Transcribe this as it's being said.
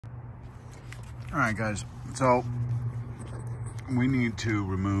All right, guys, so we need to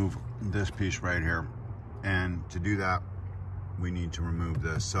remove this piece right here, and to do that we need to remove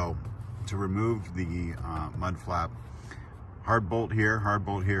this. So to remove the mud flap, hard bolt here,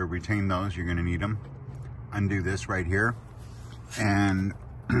 retain those, you're going to need them. Undo this right here, and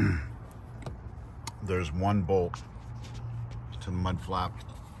there's one bolt to the mud flap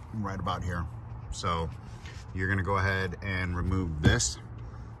right about here. So you're going to go ahead and remove this,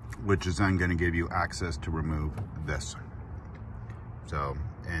 which is then going to give you access to remove this. So,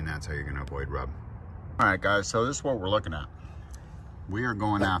 and that's how you're going to avoid rub. All right, guys, so this is what we're looking at. We are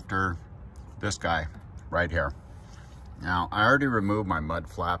going after this guy right here. Now, I already removed my mud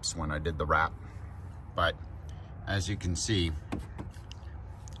flaps when I did the wrap, but as you can see,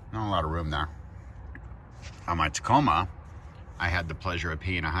 not a lot of room there. On my Tacoma, I had the pleasure of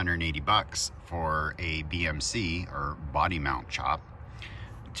paying 180 bucks for a BMC, or body mount chop,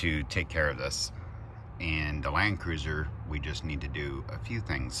 to take care of this. And the Landcruiser, we just need to do a few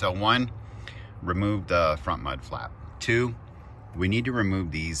things. So one, remove the front mud flap. Two, we need to remove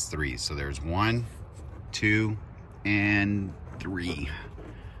these three. So there's 1, 2, and 3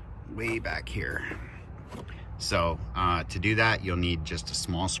 way back here. So to do that, you'll need just a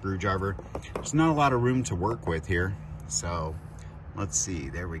small screwdriver. There's not a lot of room to work with here. So let's see,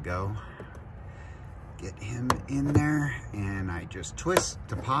 there we go. Get him in there, and I just twist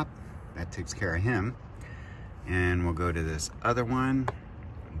to pop. That takes care of him. And we'll go to this other one,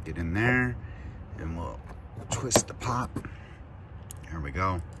 get in there, and we'll twist to pop. There we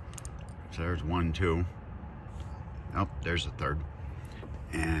go. So there's 1, 2. Oh, there's a third.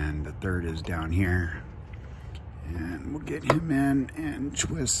 And the third is down here. And we'll get him in and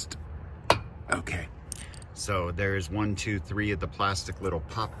twist. Okay. So there's 1, 2, 3 of the plastic little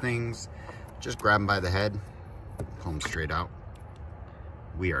pop things. Just grab them by the head, pull them straight out.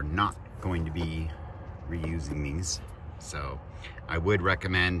 We are not going to be reusing these, so I would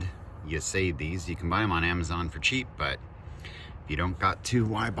recommend you save these. You can buy them on Amazon for cheap, but if you don't got to,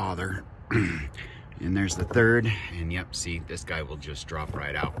 why bother? And there's the third, and yep, see, this guy will just drop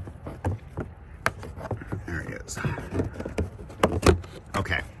right out. There he is.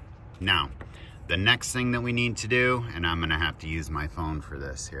 Okay, now the next thing that we need to do, and I'm gonna have to use my phone for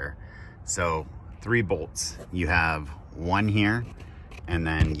this here. So 3 bolts. You have 1 here, and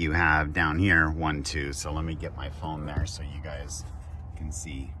then you have down here 1, 2. So let me get my phone there so you guys can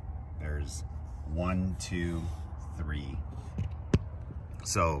see. There's 1, 2, 3.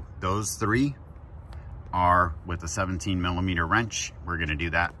 So those 3 are with a 17mm wrench. We're gonna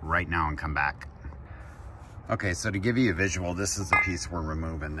do that right now and come back. Okay, so to give you a visual, this is the piece we're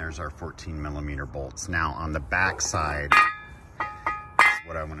removing. There's our 14mm bolts. Now on the back side,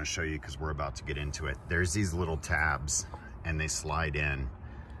 what I want to show you, because we're about to get into it, there's these little tabs and they slide in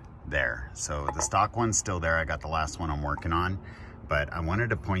there. So the stock one's still there. I got the last one I'm working on, but I wanted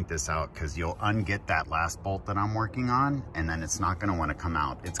to point this out because you'll unget that last bolt that I'm working on, and then it's not going to want to come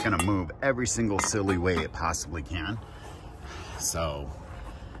out. It's going to move every single silly way it possibly can. So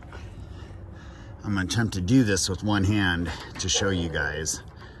I'm going to attempt to do this with one hand to show you guys.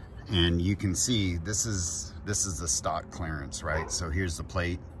 And you can see this is the stock clearance, right? So here's the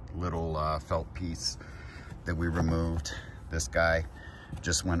plate, little felt piece that we removed. This guy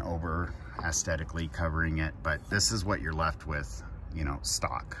just went over aesthetically covering it, but this is what you're left with, you know,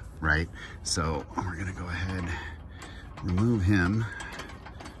 stock, right? So we're gonna go ahead, remove him.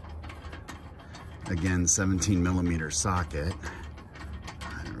 Again, 17mm socket.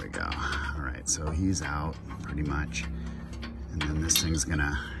 There we go. All right, so he's out pretty much. And then this thing's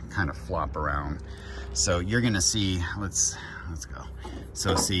gonna kind of flop around. So you're gonna see, let's go.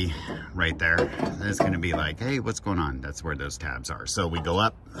 So see right there, it's gonna be like, hey, what's going on? That's where those tabs are. So we go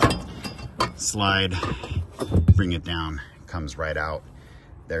up, slide, bring it down, comes right out.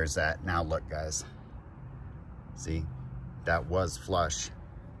 There's that. Now look, guys, see, that was flush.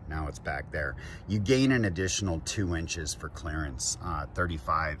 Now it's back there. You gain an additional 2 inches for clearance.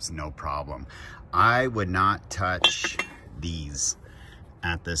 35's no problem. I would not touch these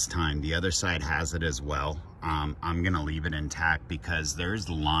at this time. The other side has it as well. I'm gonna leave it intact because there's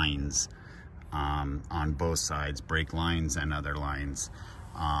lines on both sides, brake lines and other lines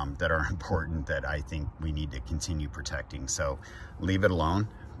that are important that I think we need to continue protecting. So leave it alone,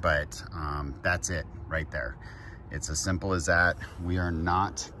 but that's it right there. It's as simple as that. We are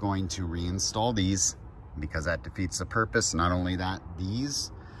not going to reinstall these because that defeats the purpose. Not only that,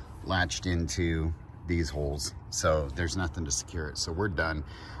 these latched into these holes, so there's nothing to secure it. So we're done.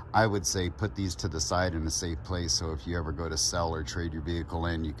 I would say put these to the side in a safe place, so if you ever go to sell or trade your vehicle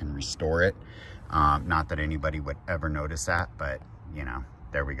in, you can restore it. Not that anybody would ever notice that, but you know,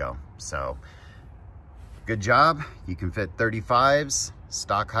 there we go. So Good job. You can fit 35s,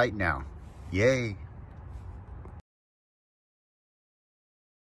 stock height now. Yay.